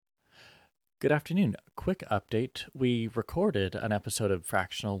Good afternoon. Quick update. We recorded an episode of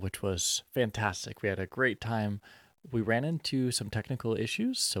Fractional, which was fantastic. We had a great time. We ran into some technical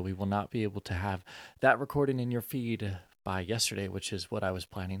issues, so we will not be able to have that recording in your feed by yesterday, which is what I was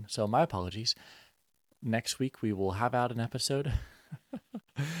planning. So, my apologies. Next week, we will have out an episode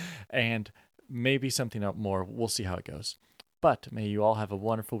and maybe something up more. We'll see how it goes. But may you all have a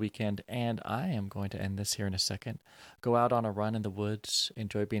wonderful weekend, and I am going to end this here in a second. Go out on a run in the woods,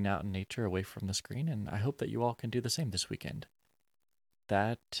 enjoy being out in nature away from the screen, and I hope that you all can do the same this weekend.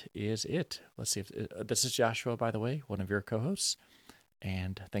 That is it. Let's see if this is Joshua, by the way, one of your co hosts,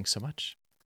 and thanks so much.